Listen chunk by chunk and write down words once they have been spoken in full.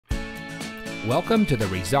Welcome to the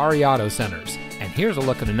Razzari Auto Centers, and here's a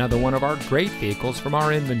look at another one of our great vehicles from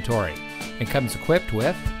our inventory. It comes equipped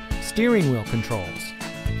with steering wheel controls,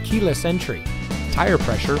 keyless entry, tire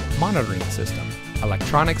pressure monitoring system,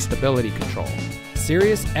 electronic stability control,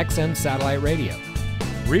 Sirius XM satellite radio,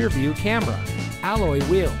 rear view camera, alloy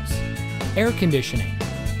wheels, air conditioning,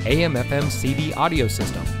 AM/FM CD audio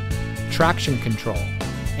system, traction control,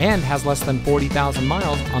 and has less than 40,000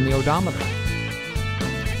 miles on the odometer.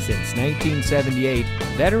 Since 1978,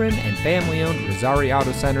 veteran and family-owned Razzari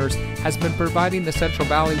Auto Centers has been providing the Central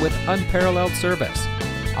Valley with unparalleled service.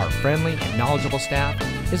 Our friendly and knowledgeable staff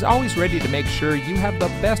is always ready to make sure you have the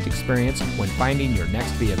best experience when finding your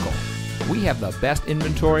next vehicle. We have the best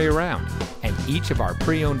inventory around, and each of our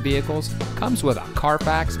pre-owned vehicles comes with a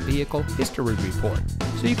Carfax Vehicle History Report,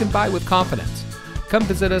 so you can buy with confidence. Come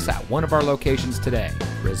visit us at one of our locations today.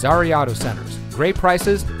 Razzari Auto Centers, great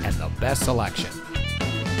prices and the best selection.